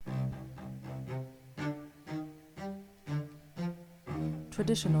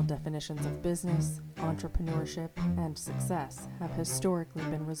Traditional definitions of business, entrepreneurship, and success have historically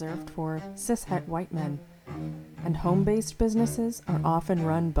been reserved for cishet white men, and home-based businesses are often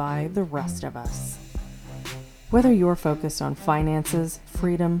run by the rest of us. Whether you're focused on finances,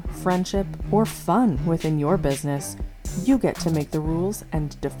 freedom, friendship, or fun within your business, you get to make the rules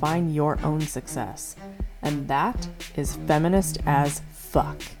and define your own success. And that is feminist as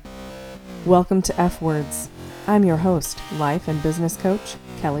fuck. Welcome to F Words. I'm your host, life and business coach,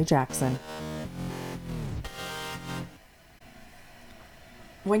 Kelly Jackson.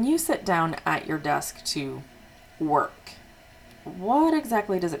 When you sit down at your desk to work, what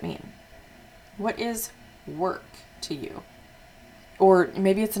exactly does it mean? What is work to you? Or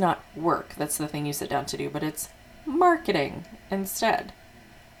maybe it's not work, that's the thing you sit down to do, but it's marketing instead.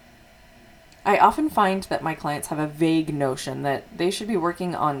 I often find that my clients have a vague notion that they should be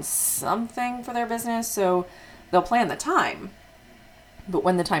working on something for their business, so they'll plan the time. But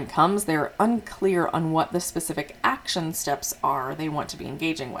when the time comes, they're unclear on what the specific action steps are they want to be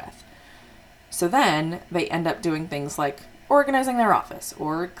engaging with. So then they end up doing things like organizing their office,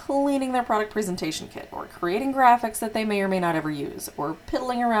 or cleaning their product presentation kit, or creating graphics that they may or may not ever use, or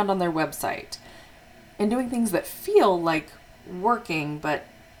piddling around on their website, and doing things that feel like working but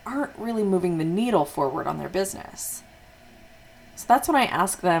aren't really moving the needle forward on their business. So that's when I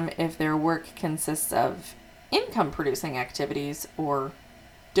ask them if their work consists of income-producing activities or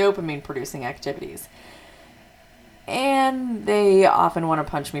dopamine-producing activities. And they often want to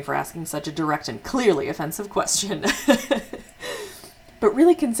punch me for asking such a direct and clearly offensive question. But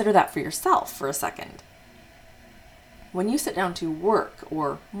really consider that for yourself for a second. When you sit down to work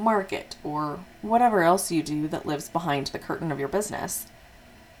or market or whatever else you do that lives behind the curtain of your business,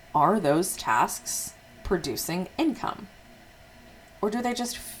 are those tasks producing income? Or do they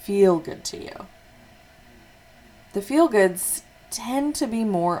just feel good to you? The feel-goods tend to be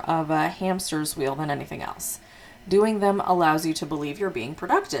more of a hamster's wheel than anything else. Doing them allows you to believe you're being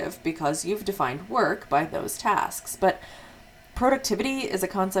productive because you've defined work by those tasks. But productivity is a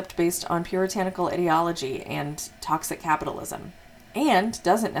concept based on puritanical ideology and toxic capitalism, and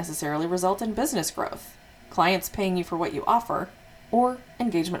doesn't necessarily result in business growth, clients paying you for what you offer, or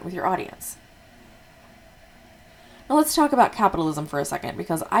engagement with your audience. Now let's talk about capitalism for a second,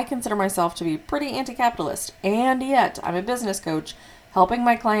 because I consider myself to be pretty anti-capitalist, and yet I'm a business coach helping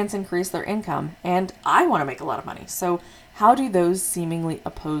my clients increase their income, and I want to make a lot of money. So how do those seemingly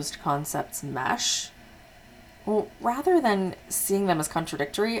opposed concepts mesh? Well, rather than seeing them as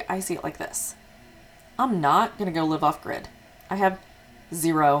contradictory, I see it like this. I'm not going to go live off grid. I have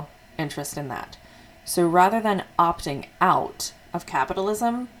zero interest in that. So rather than opting out of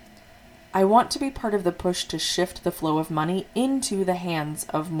capitalism, I want to be part of the push to shift the flow of money into the hands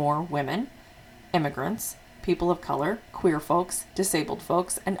of more women, immigrants, people of color, queer folks, disabled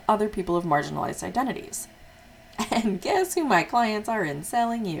folks, and other people of marginalized identities. And guess who my clients are in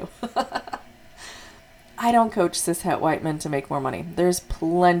selling you? I don't coach cishet white men to make more money. There's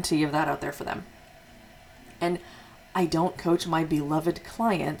plenty of that out there for them. And I don't coach my beloved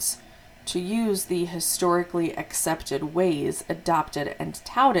clients to use the historically accepted ways adopted and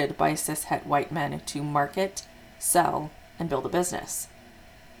touted by cishet white men to market, sell, and build a business.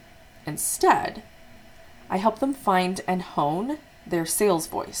 Instead, I help them find and hone their sales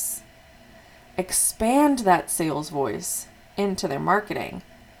voice, expand that sales voice into their marketing,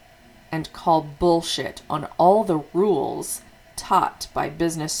 and call bullshit on all the rules taught by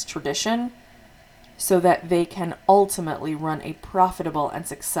business tradition so that they can ultimately run a profitable and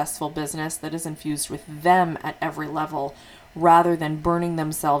successful business that is infused with them at every level, rather than burning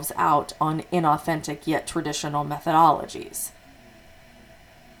themselves out on inauthentic yet traditional methodologies.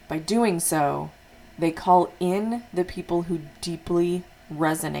 By doing so, they call in the people who deeply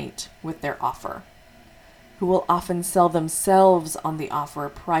resonate with their offer, who will often sell themselves on the offer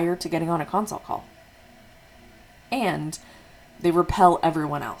prior to getting on a consult call. And they repel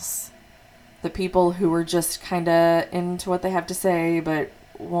everyone else. The people who are just kind of into what they have to say, but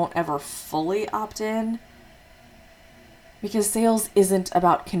won't ever fully opt in. Because sales isn't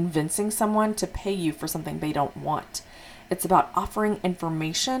about convincing someone to pay you for something they don't want. It's about offering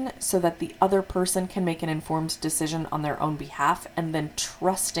information so that the other person can make an informed decision on their own behalf, and then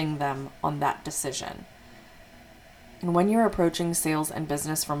trusting them on that decision. And when you're approaching sales and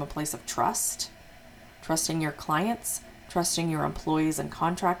business from a place of trust, trusting your clients, trusting your employees and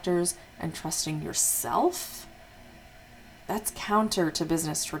contractors, and trusting yourself, that's counter to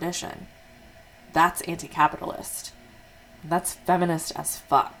business tradition. That's anti-capitalist. That's feminist as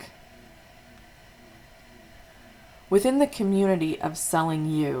fuck. Within the community of Selling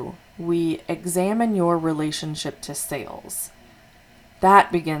You, we examine your relationship to sales.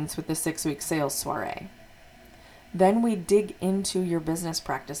 That begins with the 6-week sales soiree. Then we dig into your business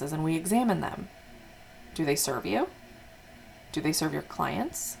practices and we examine them. Do they serve you? Do they serve your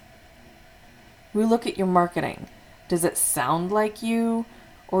clients? We look at your marketing. Does it sound like you,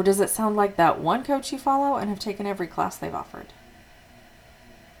 or does it sound like that one coach you follow and have taken every class they've offered?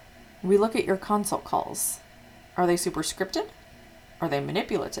 We look at your consult calls. Are they super scripted? Are they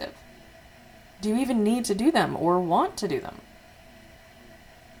manipulative? Do you even need to do them or want to do them?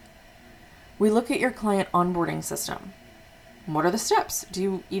 We look at your client onboarding system. What are the steps? Do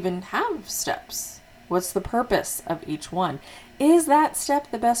you even have steps? What's the purpose of each one? Is that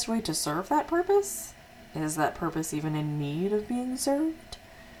step the best way to serve that purpose? Is that purpose even in need of being served?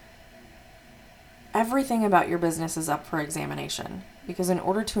 Everything about your business is up for examination, because in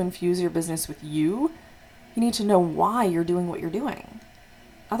order to infuse your business with you need to know why you're doing what you're doing.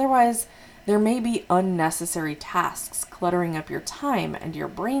 Otherwise, there may be unnecessary tasks cluttering up your time and your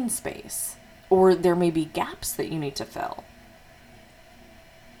brain space, or there may be gaps that you need to fill.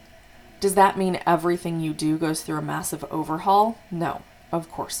 Does that mean everything you do goes through a massive overhaul? No, of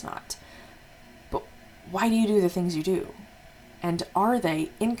course not. But why do you do the things you do? And are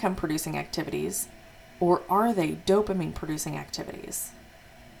they income-producing activities, or are they dopamine-producing activities?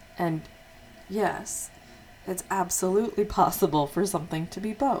 And yes, it's absolutely possible for something to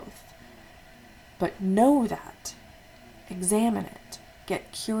be both. But know that. Examine it.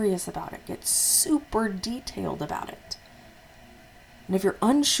 Get curious about it. Get super detailed about it. And if you're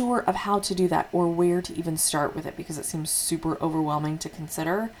unsure of how to do that or where to even start with it because it seems super overwhelming to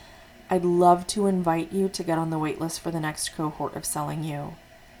consider, I'd love to invite you to get on the waitlist for the next cohort of Selling You.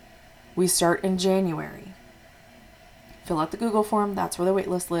 We start in January. Fill out the Google form, that's where the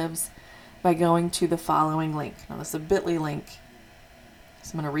waitlist lives, by going to the following link. Now this is a bit.ly link,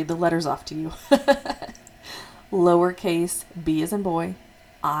 so I'm going to read the letters off to you. Lowercase b as in boy,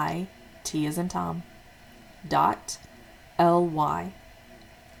 I, T as in Tom, .ly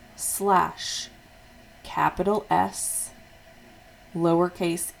 / capital S,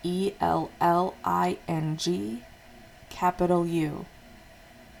 lowercase ELLING, capital U.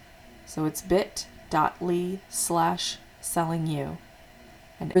 So it's bit.ly / selling you.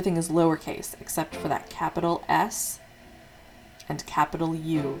 And everything is lowercase except for that capital S and capital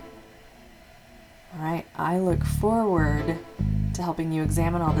U. All right, I look forward to helping you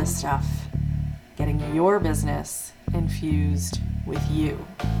examine all this stuff, getting your business infused with you.